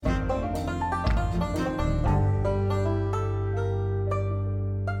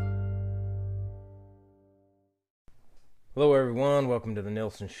Hello, everyone. Welcome to the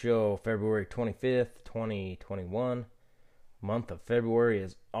Nilson Show, February 25th, 2021. Month of February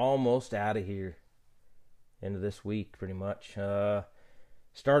is almost out of here. End of this week, pretty much.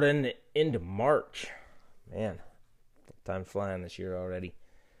 Starting into March. Man, time's flying this year already.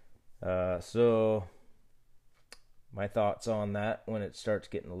 So, my thoughts on that when it starts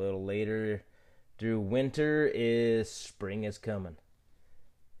getting a little later through winter is spring is coming.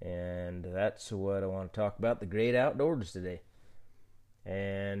 And that's what I want to talk about, the great outdoors today.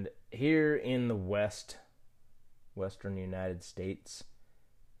 And here in the western United States,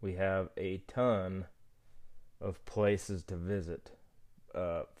 we have a ton of places to visit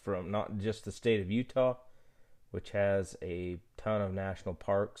from not just the state of Utah, which has a ton of national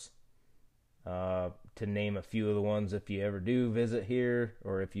parks. To name a few of the ones, if you ever do visit here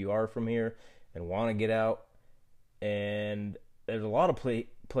or if you are from here and want to get out. And there's a lot of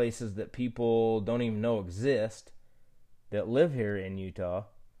places that people don't even know exist that live here in Utah.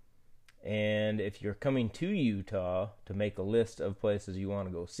 And if you're coming to Utah, to make a list of places you want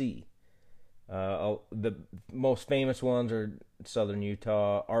to go see. The most famous ones are southern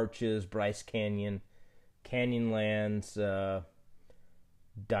Utah, Arches, Bryce Canyon, Canyonlands,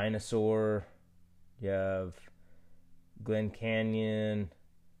 Dinosaur. You have Glen Canyon,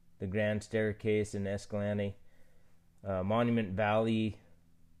 the Grand Staircase in Escalante, Monument Valley.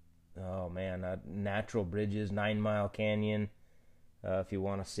 Oh man, natural bridges, 9 Mile Canyon. If you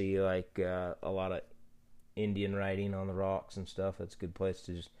want to see like a lot of Indian riding on the rocks and stuff, that's a good place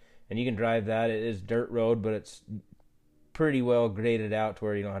to just. And you can drive that. It is dirt road, but it's pretty well graded out to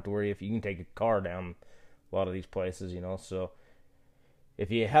where you don't have to worry if you can take a car down a lot of these places, So if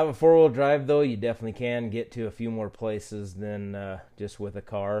you have a 4-wheel drive, though, you definitely can get to a few more places than just with a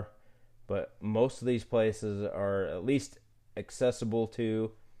car. But most of these places are at least accessible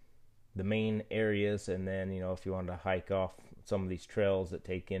to the main areas, and then if you want to hike off some of these trails that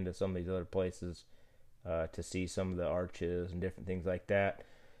take into some of these other places to see some of the arches and different things like that.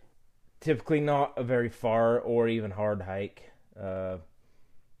 Typically not a very far or even hard hike.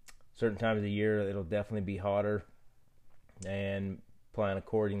 Certain times of the year it'll definitely be hotter, and plan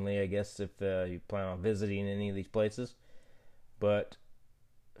accordingly, I guess, if you plan on visiting any of these places. But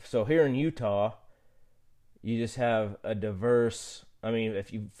so here in Utah, you just have a diverse.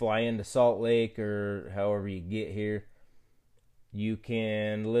 If you fly into Salt Lake or however you get here, you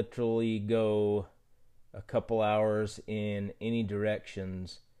can literally go a couple hours in any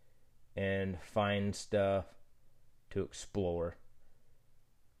directions and find stuff to explore.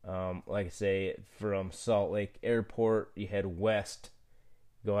 Like I say, from Salt Lake Airport, you head west,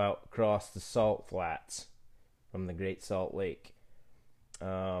 go out across the Salt Flats from the Great Salt Lake.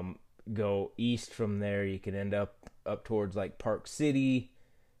 Go east from there, you can end up towards like Park City.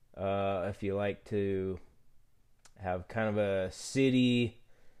 If you like to have kind of a city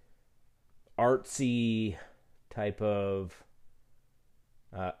artsy type of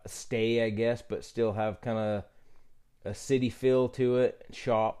stay, I guess, but still have kind of a city feel to it,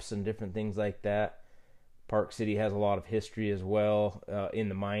 shops and different things like that. Park City has a lot of history as well in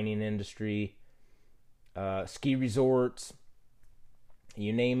the mining industry, ski resorts,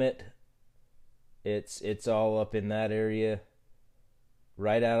 you name it. It's all up in that area,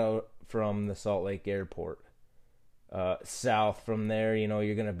 right out from the Salt Lake Airport. South from there,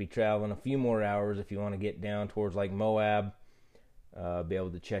 you're going to be traveling a few more hours if you want to get down towards like Moab. Be able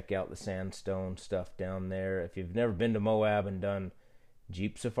to check out the sandstone stuff down there. If you've never been to Moab and done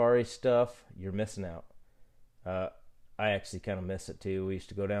Jeep safari stuff, you're missing out. I actually kind of miss it too. We used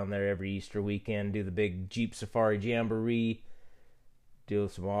to go down there every Easter weekend, do the big Jeep safari jamboree, do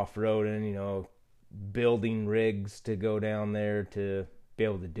some off-roading, building rigs to go down there to be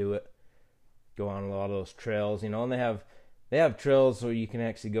able to do it. Go on a lot of those trails, and they have trails where you can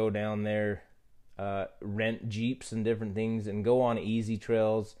actually go down there, rent Jeeps and different things, and go on easy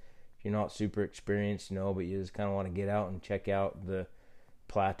trails if you're not super experienced, but you just kind of want to get out and check out the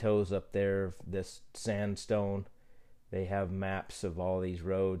plateaus up there, this sandstone. They have maps of all these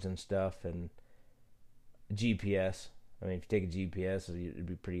roads and stuff, and GPS. If you take a GPS, it'd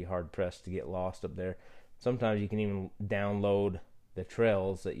be pretty hard pressed to get lost up there. Sometimes you can even download the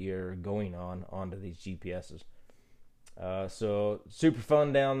trails that you're going onto these GPSs. So super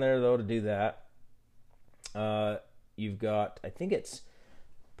fun down there though to do that. You've got,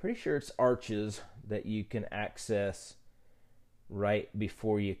 pretty sure it's Arches that you can access right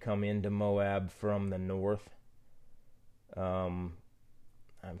before you come into Moab from the north.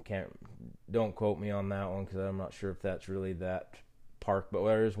 Don't quote me on that one because I'm not sure if that's really that park, but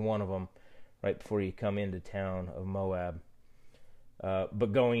there is one of them right before you come into town of Moab.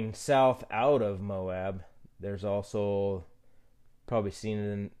 But going south out of Moab, there's also probably seen it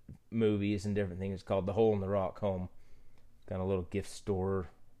in movies and different things. It's called the Hole in the Rock Home. Got a little gift store.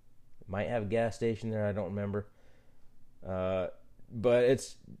 Might have a gas station there. I don't remember. But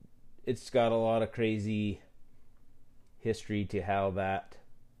it's got a lot of crazy history to how that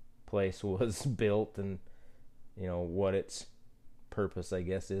place was built, and what its purpose, I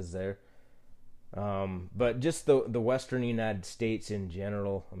guess, is there. But just the western United States in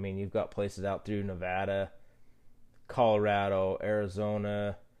general. I mean, you've got places out through Nevada, Colorado,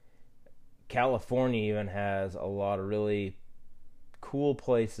 Arizona, California even has a lot of really cool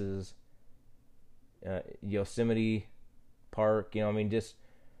places. Yosemite Park, just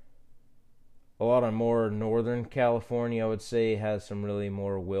a lot of more northern California, I would say, has some really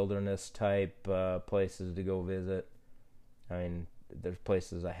more wilderness type places to go visit. I mean, there's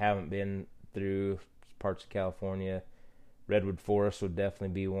places I haven't been through, parts of California. Redwood Forest would definitely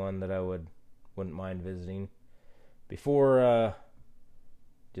be one that I wouldn't mind visiting. Before,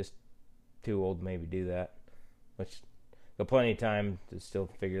 just too old to maybe do that, which got plenty of time to still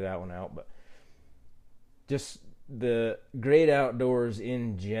figure that one out. But just the great outdoors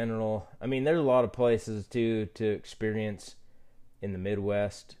in general. I mean, there's a lot of places to experience in the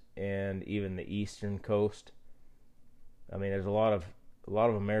Midwest and even the eastern coast. I mean, there's a lot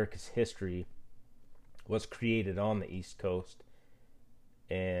of America's history was created on the East Coast,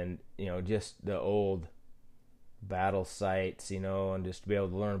 and just the old battle sites, and just to be able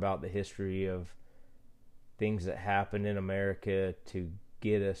to learn about the history of things that happened in America to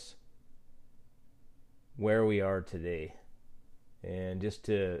get us where we are today, and just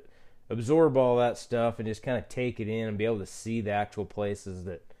to absorb all that stuff and just kind of take it in and be able to see the actual places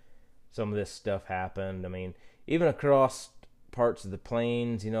that some of this stuff happened. I mean, even across parts of the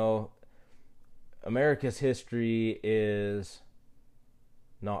plains, America's history is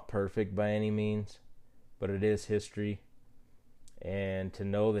not perfect by any means, but it is history. And to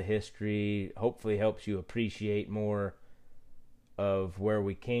know the history hopefully helps you appreciate more of where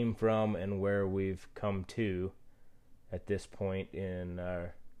we came from and where we've come to at this point in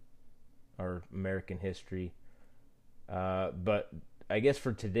our American history. But I guess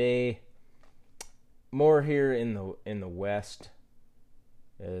for today, more here in the West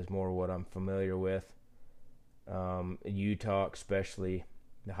is more what I'm familiar with. Utah, especially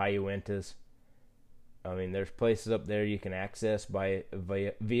the high Uintas. I mean, there's places up there you can access by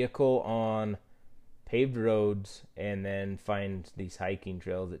vehicle on paved roads, and then find these hiking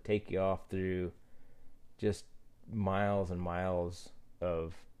trails that take you off through just miles and miles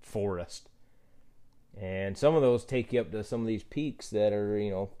of forest. And some of those take you up to some of these peaks that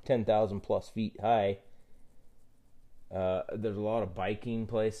are 10,000 plus feet high. There's a lot of biking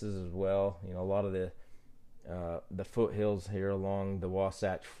places as well. A lot of the foothills here along the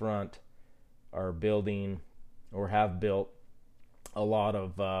Wasatch Front are building or have built a lot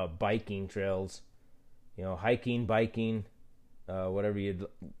of biking trails. Hiking, biking, whatever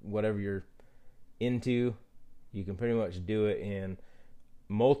you're into, you can pretty much do it in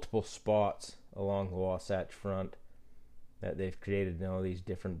multiple spots along the Wasatch Front that they've created. These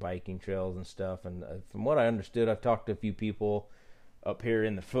different biking trails and stuff. And from what I understood, I've talked to a few people up here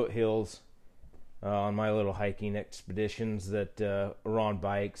in the foothills on my little hiking expeditions that are on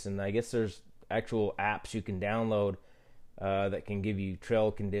bikes, and I guess there's actual apps you can download that can give you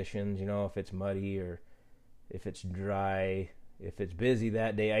trail conditions. If it's muddy or if it's dry, if it's busy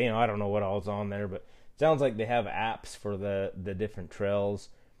that day. I don't know what all's on there, but it sounds like they have apps for the different trails,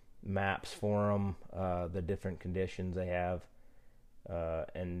 maps for them, the different conditions they have,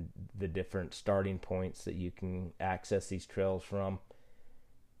 and the different starting points that you can access these trails from.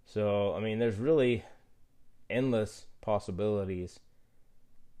 So, I mean, there's really endless possibilities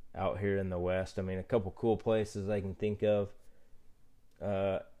out here in the West. I mean, a couple cool places I can think of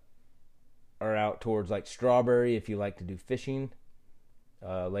are out towards like Strawberry if you like to do fishing.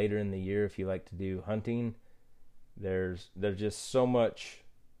 Later in the year if you like to do hunting. There's just so much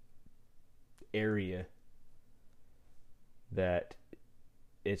area that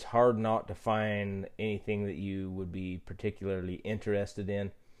it's hard not to find anything that you would be particularly interested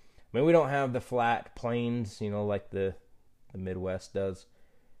in. I mean, we don't have the flat plains, like the Midwest does.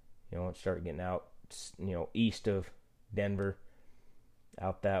 Once you start getting out, east of Denver,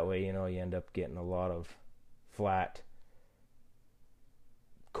 out that way, you end up getting a lot of flat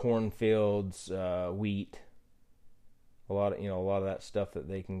cornfields, wheat, a lot of that stuff that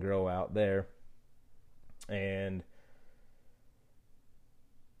they can grow out there, and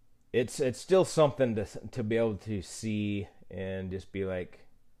it's still something to be able to see and just be like,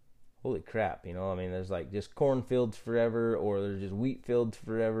 holy crap, I mean, there's like just cornfields forever, or there's just wheat fields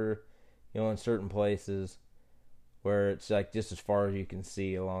forever, in certain places. where it's like just as far as you can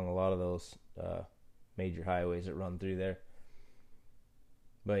see along a lot of those major highways that run through there.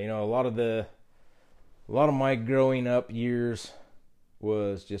 But a lot of my growing up years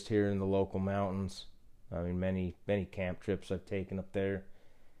was just here in the local mountains. I mean, many camp trips I've taken up there.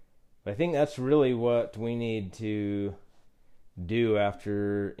 But I think that's really what we need to do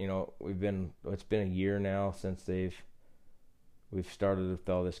after, it's been a year now since we've started with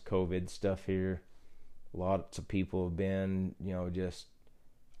all this COVID stuff here. Lots of people have been, just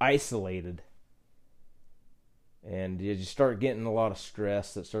isolated. And you just start getting a lot of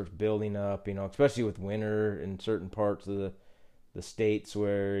stress that starts building up, especially with winter in certain parts of the states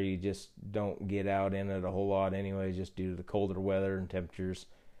where you just don't get out in it a whole lot anyway, just due to the colder weather and temperatures.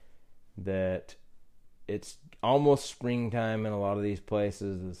 That it's almost springtime in a lot of these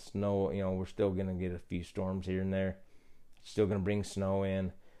places. The snow, we're still going to get a few storms here and there. Still going to bring snow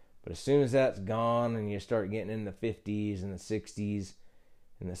in. But as soon as that's gone and you start getting in the 50s and the 60s,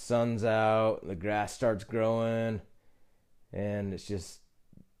 and the sun's out, the grass starts growing, and it's just,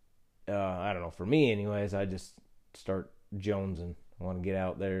 I don't know, for me anyways, I just start jonesing. I want to get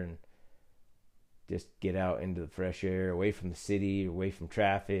out there and just get out into the fresh air, away from the city, away from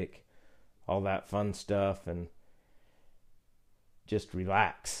traffic, all that fun stuff, and just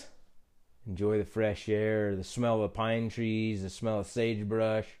relax. Enjoy the fresh air, the smell of the pine trees, the smell of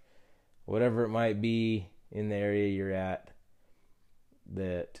sagebrush, whatever it might be in the area you're at.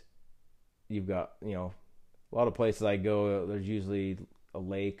 That you've got, a lot of places I go, there's usually a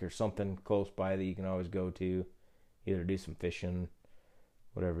lake or something close by that you can always go to, either do some fishing,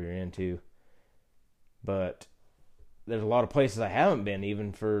 whatever you're into. But there's a lot of places I haven't been,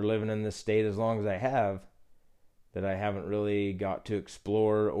 even for living in this state as long as I have, that I haven't really got to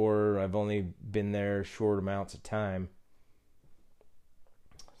explore, or I've only been there short amounts of time.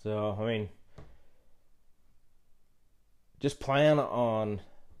 So, I mean, just plan on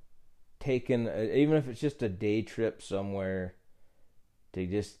taking, even if it's just a day trip somewhere, to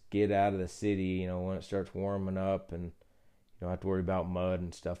just get out of the city, when it starts warming up and you don't have to worry about mud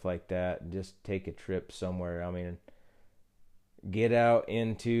and stuff like that. And just take a trip somewhere. I mean, get out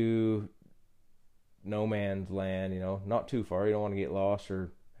into no man's land, not too far. You don't want to get lost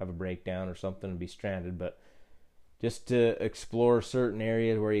or have a breakdown or something and be stranded, but just to explore certain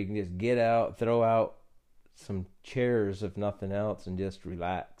areas where you can just get out, throw out some chairs if nothing else, and just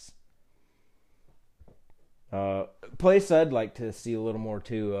relax. Place I'd like to see a little more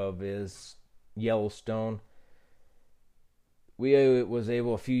too of is Yellowstone. We was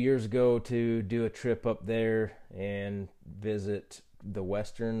able a few years ago to do a trip up there and visit the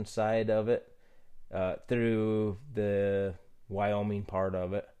western side of it, through the Wyoming part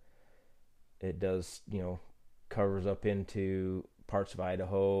of it. It does, covers up into parts of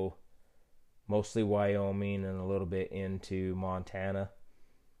Idaho, mostly Wyoming, and a little bit into Montana.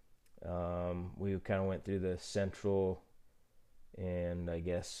 We kind of went through the central and I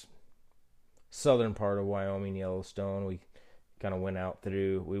guess southern part of Wyoming, Yellowstone. We kind of went out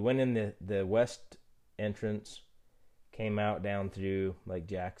through, we went in the west entrance, came out down through like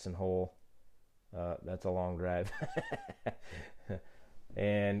Jackson Hole. That's a long drive.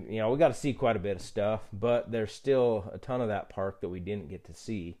 And, we got to see quite a bit of stuff, but there's still a ton of that park that we didn't get to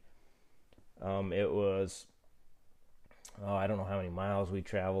see. It was, I don't know how many miles we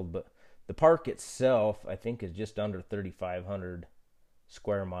traveled, but the park itself, I think, is just under 3,500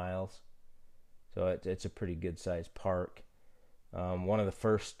 square miles. So it's a pretty good sized park. One of the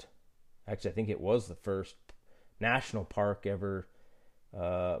first, actually, I think it was the first national park ever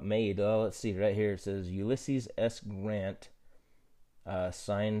made. Let's see, right here it says Ulysses S. Grant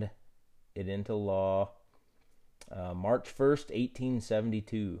signed it into law March 1st,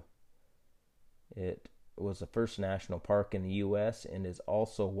 1872. It was the first national park in the U.S. and is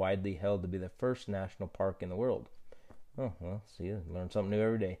also widely held to be the first national park in the world. Oh, well, see, you learn something new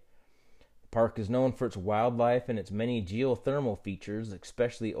every day. The park is known for its wildlife and its many geothermal features,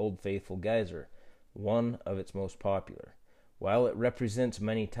 especially Old Faithful Geyser, one of its most popular. While it represents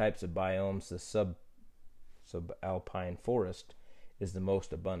many types of biomes, the subalpine forest is the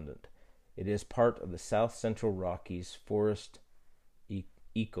most abundant. It is part of the South Central Rockies forest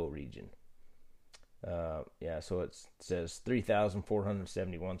ecoregion. So it says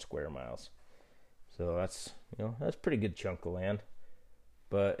 3,471 square miles. So that's a pretty good chunk of land,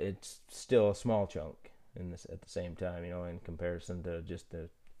 but it's still a small chunk at the same time, in comparison to just the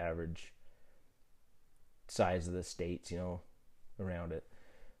average size of the states, around it.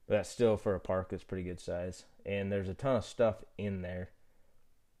 But that's still, for a park, that's pretty good size. And there's a ton of stuff in there.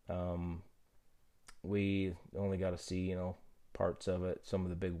 We only got to see, parts of it, some of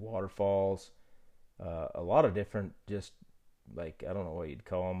the big waterfalls. a lot of different, just like, I don't know what you'd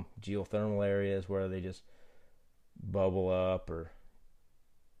call them, geothermal areas where they just bubble up, or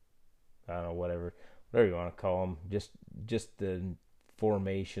I don't know, whatever you want to call them. Just the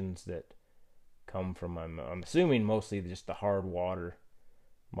formations that come from, I'm assuming mostly just the hard water,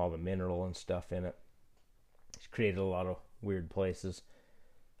 all the mineral and stuff in it. It's created a lot of weird places.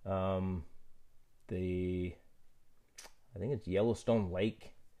 Um, the I think it's Yellowstone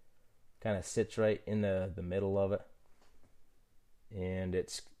Lake, kind of sits right in the middle of it, and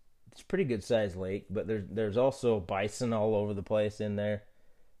it's a pretty good sized lake. But there's also bison all over the place in there.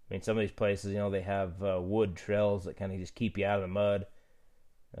 I mean, some of these places, they have wood trails that kind of just keep you out of the mud,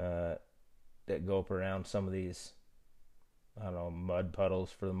 that go up around some of these, I don't know, mud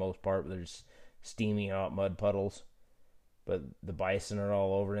puddles for the most part. But they're just steaming out mud puddles. But the bison are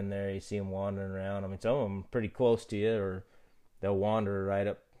all over in there. You see them wandering around. I mean, some of them are pretty close to you, or they'll wander right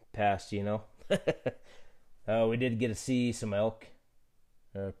up past you. We did get to see some elk,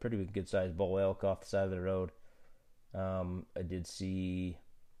 a pretty good sized bull elk off the side of the road. I did see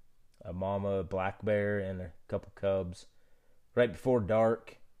a mama black bear and a couple cubs right before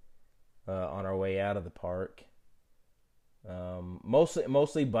dark, on our way out of the park.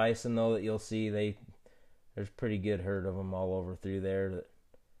 Mostly bison though that you'll see. There's a pretty good herd of them all over through there,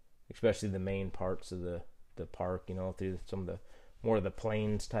 especially the main parts of the park. Through some of the more of the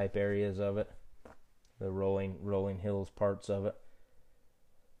plains type areas of it, the rolling hills parts of it.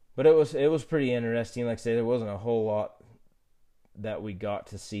 But it was pretty interesting. Like I say, there wasn't a whole lot that we got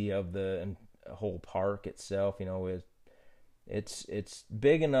to see of the whole park itself. It's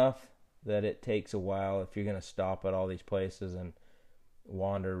big enough that it takes a while if you're going to stop at all these places and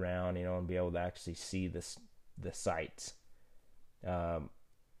wander around, and be able to actually see the sights.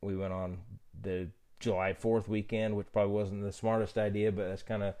 We went on the July 4th weekend, which probably wasn't the smartest idea, but that's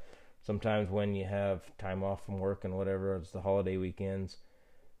kind of sometimes when you have time off from work and whatever, it's the holiday weekends.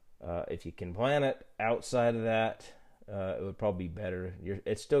 If you can plan it outside of that, it would probably be better.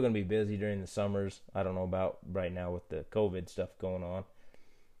 It's still going to be busy during the summers. I don't know about right now with the COVID stuff going on,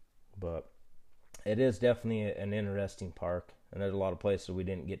 but it is definitely an interesting park, and there's a lot of places we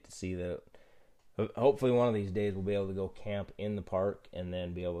didn't get to see that. Hopefully one of these days we'll be able to go camp in the park and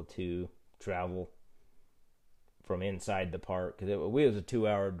then be able to travel from inside the park, because it was a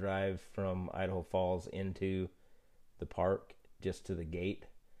 2-hour drive from Idaho Falls into the park, just to the gate.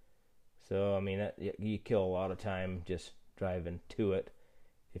 So I mean, you kill a lot of time just driving to it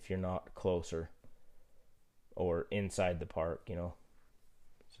if you're not closer or inside the park.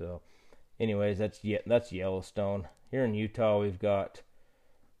 So anyways, that's Yellowstone. Here in Utah we've got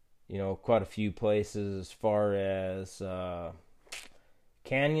quite a few places as far as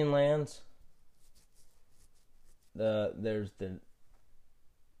Canyonlands. There's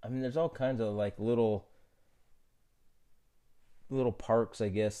all kinds of like little parks, I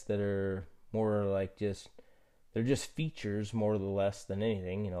guess, that are more like they're just features more or less than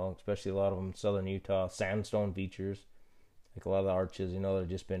anything, especially a lot of them in southern Utah, sandstone features. Like a lot of the arches, they've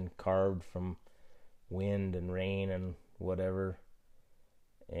just been carved from wind and rain and whatever,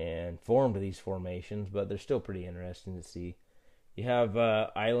 and formed these formations, but they're still pretty interesting to see. You have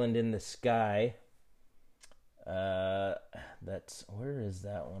Island in the Sky. Where is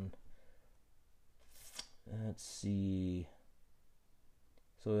that one? Let's see.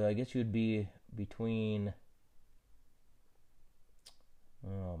 So I guess you would be between.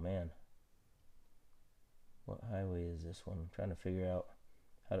 Oh man, what highway is this one? I'm trying to figure out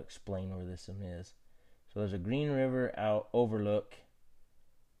how to explain where this one is. So there's a Green River out overlook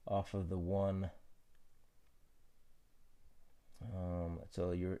off of the one.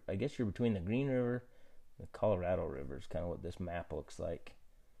 So I guess you're between the Green River and the Colorado River is kind of what this map looks like.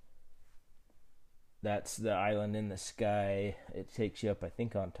 That's the Island in the Sky. It takes you up, I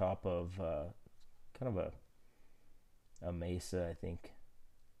think, on top of kind of a mesa, I think,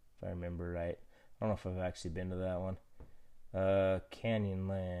 if I remember right. I don't know if I've actually been to that one.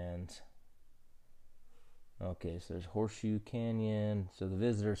 Canyonlands. Okay, so there's Horseshoe Canyon. So the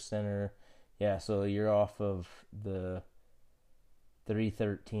Visitor Center. Yeah, so you're off of the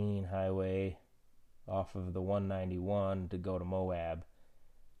 313 highway, off of the 191 to go to Moab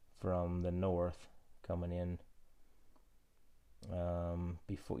from the north, coming in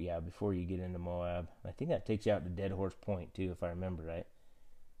before you get into Moab. I think that takes you out to Dead Horse Point too, if I remember right.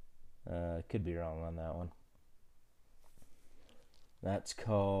 Could be wrong on that one. That's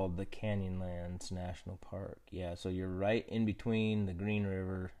called the Canyonlands National Park. Yeah, so you're right in between the Green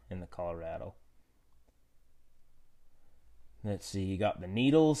River and the Colorado. Let's see, you got the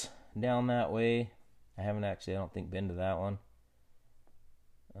Needles down that way. I don't think, been to that one.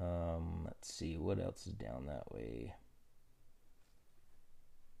 Let's see, what else is down that way?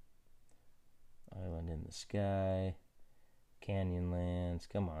 Island in the Sky, Canyonlands.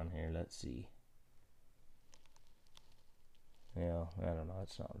 Come on here, let's see. Yeah, I don't know.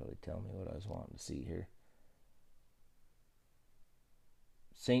 It's not really telling me what I was wanting to see here.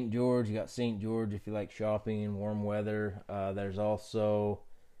 St. George, you got St. George if you like shopping in warm weather. There's also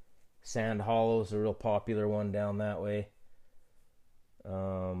Sand Hollow's a real popular one down that way.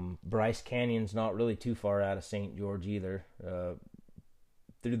 Bryce Canyon's not really too far out of St. George either.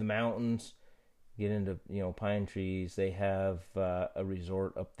 Through the mountains, get into pine trees. They have a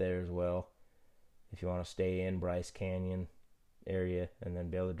resort up there as well. If you want to stay in Bryce Canyon area and then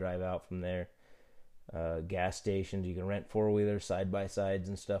be able to drive out from there. Gas stations, you can rent four-wheelers, side-by-sides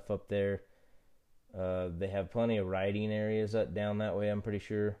and stuff up there. They have plenty of riding areas down that way, I'm pretty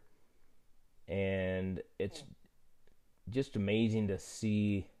sure. And it's just amazing to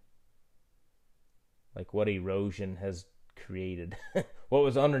see like what erosion has created. What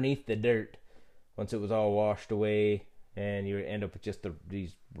was underneath the dirt once it was all washed away, and you end up with just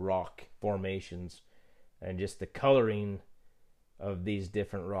these rock formations and just the coloring of these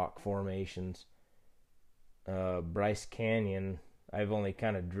different rock formations. Bryce Canyon, I've only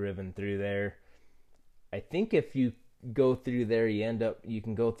kind of driven through there. I think if you go through there, you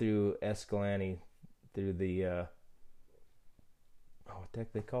can go through Escalante, through the what the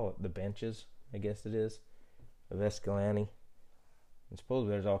heck they call it, the benches, I guess it is, of Escalante. And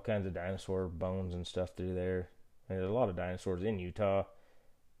supposedly there's all kinds of dinosaur bones and stuff through there. And there's a lot of dinosaurs in Utah,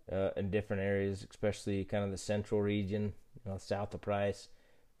 in different areas, especially kind of the central region, south of Price.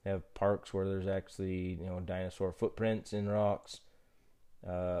 They have parks where there's actually, dinosaur footprints in rocks,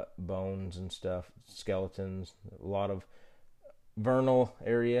 bones and stuff, skeletons. A lot of Vernal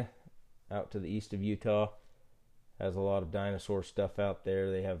area out to the east of Utah has a lot of dinosaur stuff out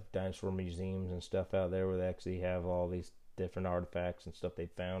there. They have dinosaur museums and stuff out there where they actually have all these different artifacts and stuff they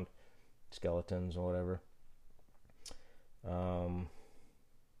found, skeletons or whatever.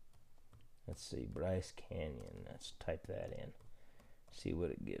 Let's see, Bryce Canyon. Let's type that in. See what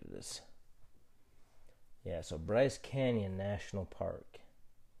it gives us. Yeah, so Bryce Canyon National Park.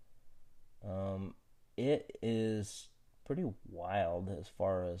 It is pretty wild as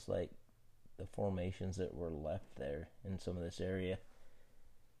far as like the formations that were left there in some of this area.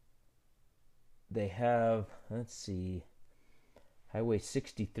 They have, let's see, Highway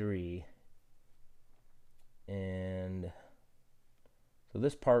 63, and so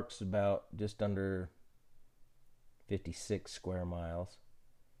this park's about just under 56 square miles,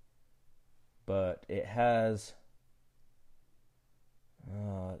 but it has,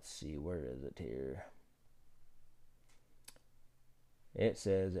 let's see, where is it here? It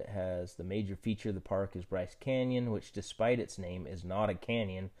says it has the major feature of the park is Bryce Canyon, which despite its name is not a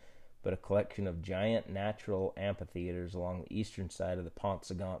canyon, but a collection of giant natural amphitheaters along the eastern side of the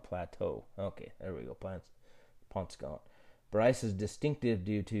Paunsaugunt Plateau. Okay, there we go, Paunsaugunt. Bryce is distinctive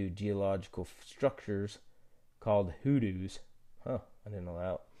due to geological structures called hoodoos. I didn't know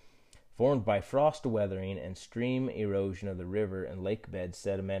that. Formed by frost weathering and stream erosion of the river and lakebed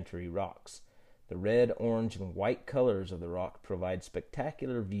sedimentary rocks. The red, orange, and white colors of the rock provide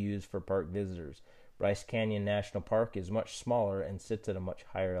spectacular views for park visitors. Bryce Canyon National Park is much smaller and sits at a much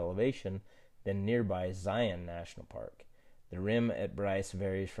higher elevation than nearby Zion National Park. The rim at Bryce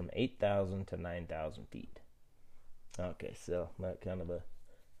varies from 8,000 to 9,000 feet. Okay, so that kind of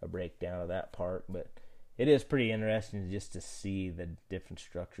a breakdown of that park, but it is pretty interesting just to see the different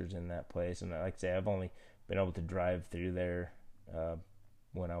structures in that place. And like I say, I've only been able to drive through there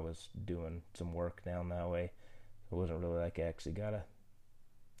when I was doing some work down that way. It wasn't really like I actually got to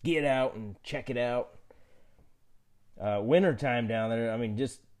get out and check it out. Wintertime down there, I mean,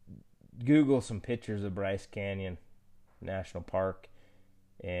 just Google some pictures of Bryce Canyon National Park,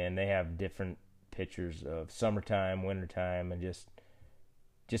 and they have different pictures of summertime, wintertime, and just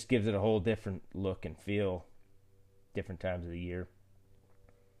gives it a whole different look and feel different times of the year.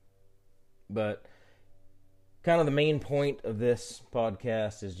 But kind of the main point of this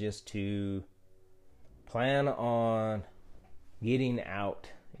podcast is just to plan on getting out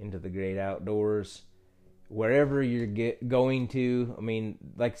into the great outdoors wherever you're going to. I mean,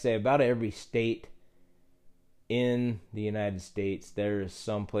 like I say, about every state in the United States, there is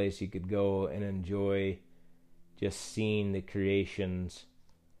some place you could go and enjoy just seeing the creations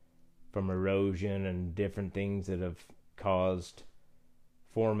from erosion and different things that have caused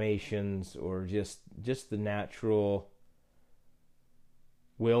formations, or just the natural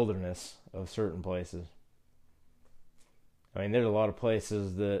wilderness of certain places. I mean, there's a lot of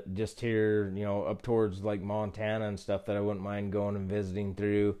places that just here, up towards like Montana and stuff that I wouldn't mind going and visiting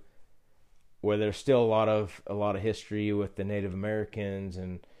through, where there's still a lot of history with the Native Americans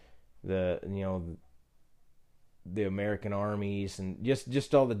and the American armies, and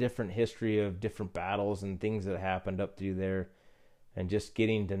just all the different history of different battles and things that happened up through there, and just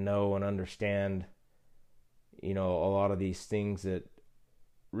getting to know and understand a lot of these things that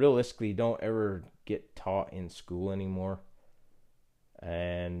realistically don't ever get taught in school anymore,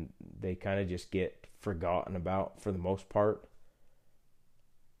 and they kind of just get forgotten about for the most part.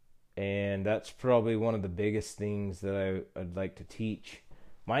 And that's probably one of the biggest things that I'd like to teach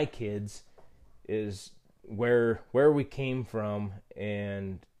my kids is where we came from.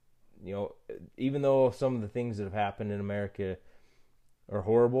 And even though some of the things that have happened in America are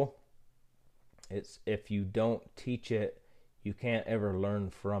horrible, it's if you don't teach it, you can't ever learn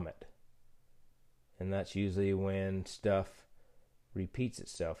from it. And that's usually when stuff repeats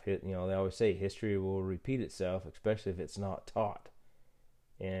itself. They always say history will repeat itself, especially if it's not taught.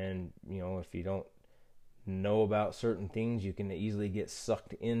 And if you don't know about certain things, you can easily get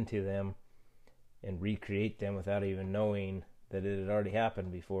sucked into them and recreate them without even knowing that it had already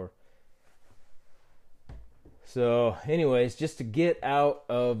happened before. So anyways, just to get out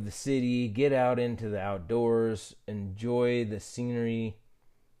of the city, get out into the outdoors, enjoy the scenery,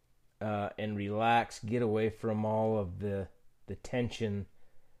 and relax, get away from all of the tension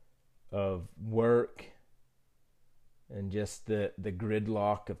of work and just the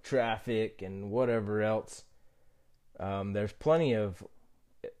gridlock of traffic and whatever else. There's plenty of,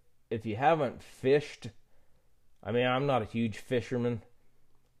 if you haven't fished, I mean, I'm not a huge fisherman,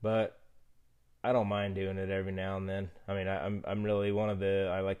 but I don't mind doing it every now and then. I mean, I'm really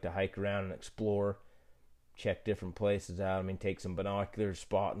I like to hike around and explore, check different places out. I mean, take some binoculars,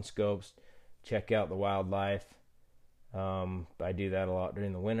 spotting scopes, check out the wildlife. I do that a lot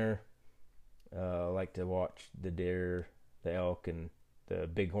during the winter. I like to watch the deer, the elk, and the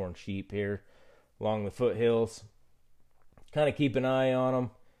bighorn sheep here along the foothills. Kind of keep an eye on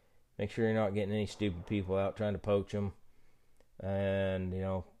them. Make sure you're not getting any stupid people out trying to poach them. And,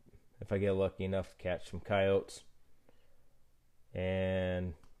 if I get lucky enough to catch some coyotes.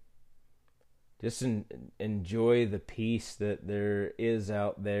 And just enjoy the peace that there is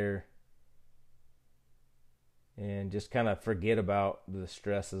out there. And just kind of forget about the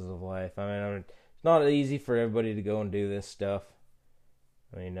stresses of life. I mean, it's not easy for everybody to go and do this stuff.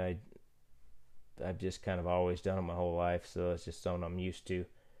 I mean, I've just kind of always done it my whole life, so it's just something I'm used to.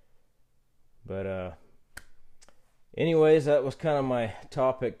 But anyways, that was kind of my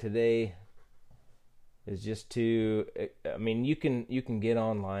topic today. Is just to, I mean, you can get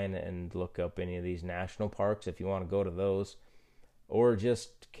online and look up any of these national parks if you want to go to those, or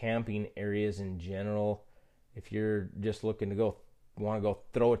just camping areas in general. If you're just looking to want to go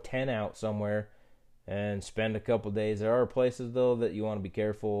throw a tent out somewhere and spend a couple days, there are places though that you want to be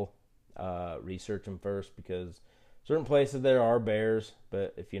careful. Research them first, because certain places there are bears,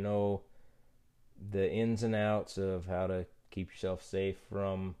 but if you know the ins and outs of how to keep yourself safe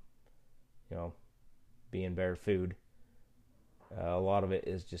from, being bear food, a lot of it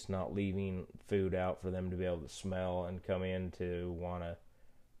is just not leaving food out for them to be able to smell and come in to want to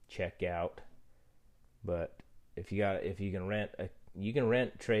check out. But if you can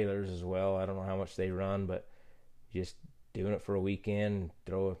rent trailers as well. I don't know how much they run, but just doing it for a weekend,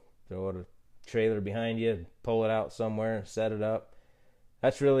 throw a trailer behind you, pull it out somewhere and set it up.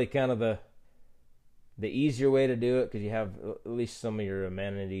 That's really kind of the easier way to do it, because you have at least some of your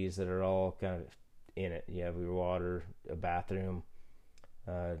amenities that are all kind of in it. You have your water, a bathroom,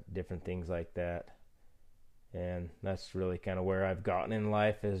 different things like that. And that's really kind of where I've gotten in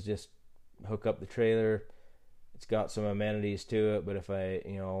life, is just hook up the trailer. It's got some amenities to it, but if I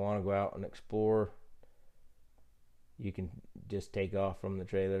want to go out and explore, you can just take off from the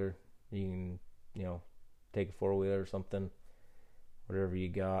trailer. You can take a four-wheeler or something, whatever you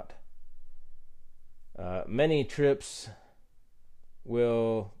got. Many trips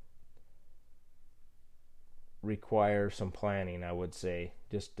will require some planning, I would say,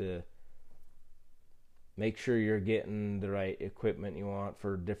 just to make sure you're getting the right equipment you want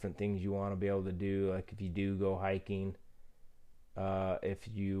for different things you want to be able to do. Like if you do go hiking, if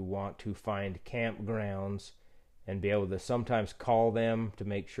you want to find campgrounds and be able to sometimes call them to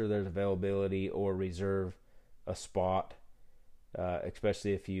make sure there's availability or reserve a spot,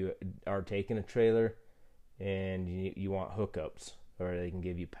 especially if you are taking a trailer and you want hookups, or they can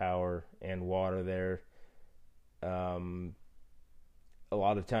give you power and water there. A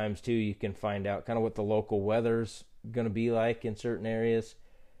lot of times too, you can find out kind of what the local weather's going to be like in certain areas.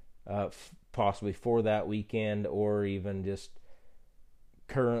 possibly for that weekend, or even just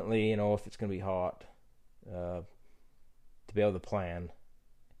currently, if it's going to be hot, to be able to plan.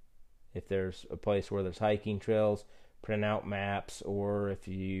 If there's a place where there's hiking trails, print out maps, or if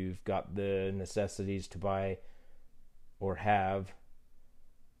you've got the necessities to buy or have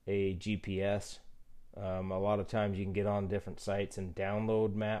a GPS. A lot of times you can get on different sites and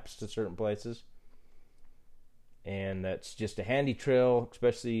download maps to certain places, and that's just a handy trail,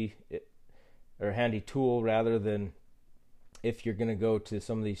 or a handy tool, rather than if you're going to go to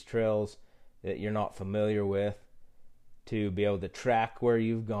some of these trails that you're not familiar with, to be able to track where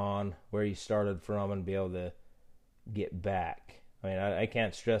you've gone, where you started from, and be able to get back. I mean, I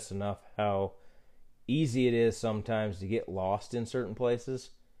can't stress enough how easy it is sometimes to get lost in certain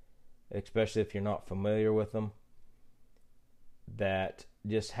places, especially if you're not familiar with them. That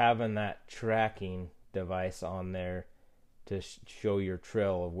just having that tracking device on there to show your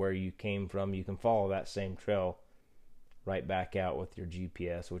trail of where you came from, you can follow that same trail right back out with your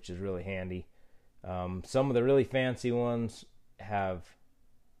GPS, which is really handy. Some of the really fancy ones have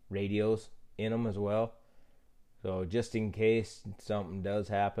radios in them as well, so just in case something does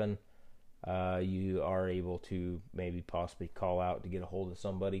happen, you are able to maybe possibly call out to get a hold of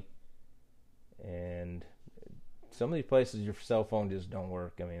somebody. And some of these places your cell phone just don't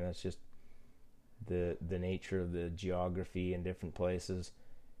work. I mean, that's just the nature of the geography in different places,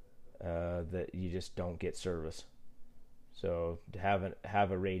 that you just don't get service. So to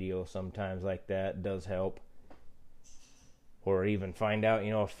have a radio sometimes like that does help. Or even find out,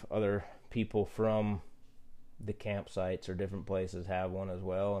 if other people from the campsites or different places have one as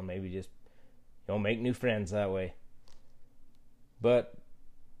well, and maybe just make new friends that way. But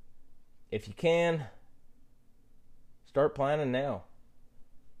if you can, start planning now.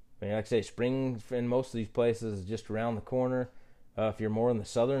 I mean, like I say, spring in most of these places is just around the corner. If you're more in the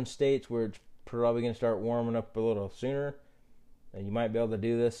southern states where it's probably going to start warming up a little sooner, then you might be able to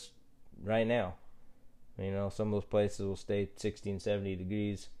do this right now. Some of those places will stay 60 and 70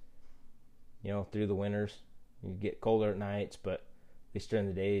 degrees, through the winters. You get colder at nights, but at least during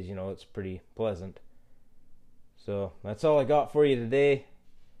the days, it's pretty pleasant. So that's all I got for you today.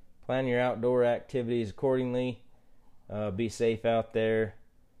 Plan your outdoor activities accordingly. Be safe out there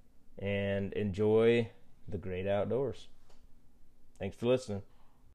and enjoy the great outdoors. Thanks for listening.